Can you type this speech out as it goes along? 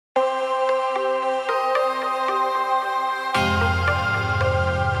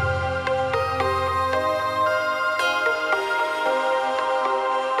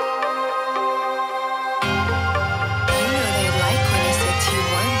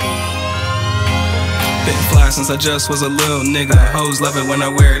fly since I just was a little nigga. Hoes love it when I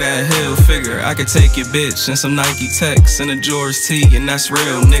wear that heel figure. I could take your bitch in some Nike Techs and a George T, and that's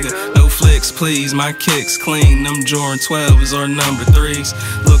real, nigga. No flicks, please, my kicks clean. Them Jordan 12s or number 3s.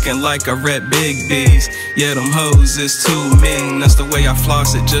 Looking like I rep Big B's. Yeah, them hoes is too mean. That's the way I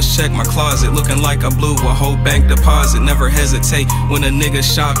floss it. Just check my closet. Looking like I blew a whole bank deposit. Never hesitate when a nigga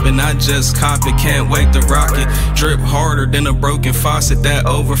shopping. I just cop it, can't wait to rock it. Drip harder than a broken faucet that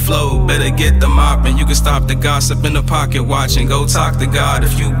overflow. Better get the mopping. You can stop the gossip in the pocket watching. Go talk to God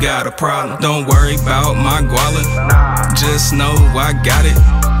if you got a problem. Don't worry about my guala. Just know I got it.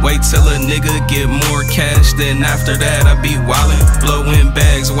 Wait till a nigga get more cash, then after that I be wildin'. Blowing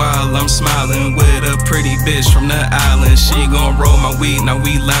bags while I'm smiling with a pretty bitch from the island. She gon' roll my weed, now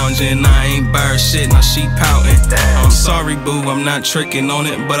we loungin'. I ain't buy her shit, now she poutin'. I'm sorry boo, I'm not tricking on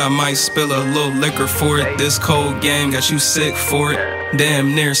it, but I might spill a little liquor for it. This cold game got you sick for it.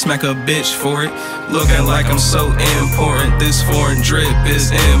 Damn near smack a bitch for it. Looking like I'm so important. This foreign drip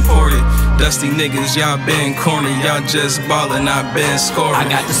is imported. Dusty niggas, y'all been corny. Y'all just ballin', I been scoring. I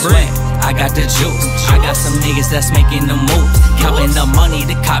got the sweat, I got the juice. I got some niggas that's making the moves. Counting the money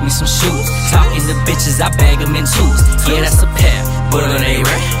to cop me some shoes. Talking to bitches, I bag them in twos. Yeah, that's a pair, but are they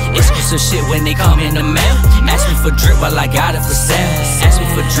rare? Exclusive shit when they come in the mail. Ask me for drip while I got it for sale. Ask me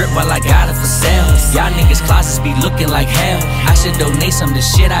for drip while I got it for sale. Y'all niggas closets be looking like hell. I should donate some to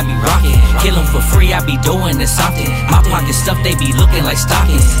shit I be rocking. Kill them for free, I be doing this often. My pocket stuff, they be looking like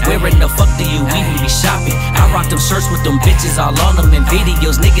stockings. Where in the fuck do you even be shopping? I rock them shirts with them bitches all on them in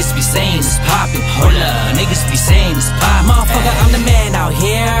videos. Niggas be saying it's poppin'. Hold up, niggas be saying it's poppin'. Motherfucker, I'm the man out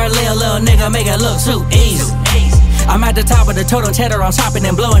here. Little nigga make it look too easy. I'm at the top of the totem, cheddar on chopping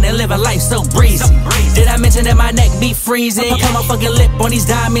and blowing and living life so breezy. Did I mention that my neck be freezing? Put my fucking lip on these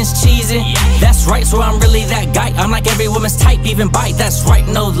diamonds cheesing. That's right, so I'm really that guy. I'm like every woman's type, even bite. That's right,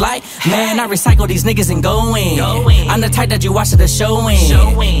 no lie. Man, I recycle these niggas and go in. I'm the type that you watch at the show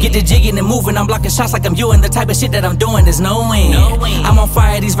in. Get the jigging and moving, I'm blocking shots like I'm you, and the type of shit that I'm doing is no win. I'm on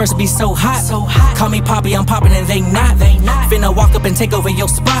fire, these verses be so hot. Call me Poppy, I'm popping and they not. Finna walk up and take over your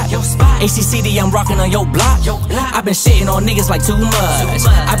spot. ACCD, I'm rocking on your block. I've been shitting on niggas like too much.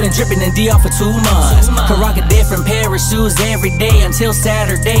 I've been dripping in Dior for 2 months. Can rock a different pair of shoes every day until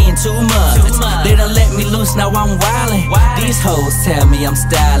Saturday in 2 months. They done let me loose, now I'm wildin'. These hoes tell me I'm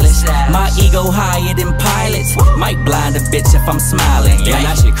stylish. My ego higher than pilots. Might blind a bitch if I'm smiling. Yeah,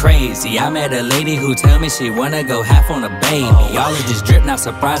 now she crazy. I met a lady who tell me she wanna go half on a baby. All of this drip, not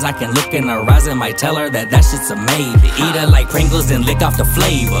surprised. I can look in her eyes and might tell her that shit's a maybe. Eat her like Pringles and lick off the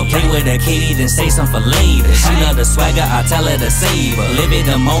flavor. Play with a kitty, then say something for later. She love the swagger, I tell her to save her. Live in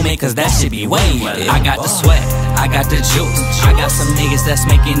the moment, cause that shit be waiting. I got the sweat, I got the juice. I got some niggas that's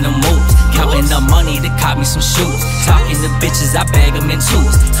making the moves. Counting the money to cop me some shoes. Talking to bitches, I bag them in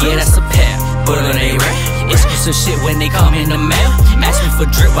twos. Yeah, that's a pair, but are they rare? Exclusive shit when they come in the mail. Ask me for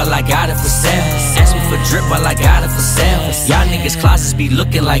drip while I got it for sale. Ask me for drip while I got it for sale. Y'all niggas closets be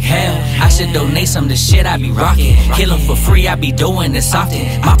looking like hell. I should donate some to shit I be rocking. Kill them for free, I be doing this often.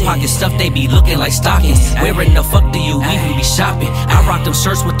 My pocket stuff, they be looking like stockings. Where in the fuck do you even be shopping? I rock them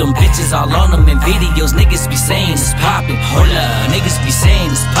shirts with them bitches all on them in videos. Niggas be saying it's poppin'. Hold up, niggas be saying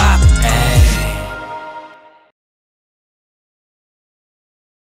it's poppin'.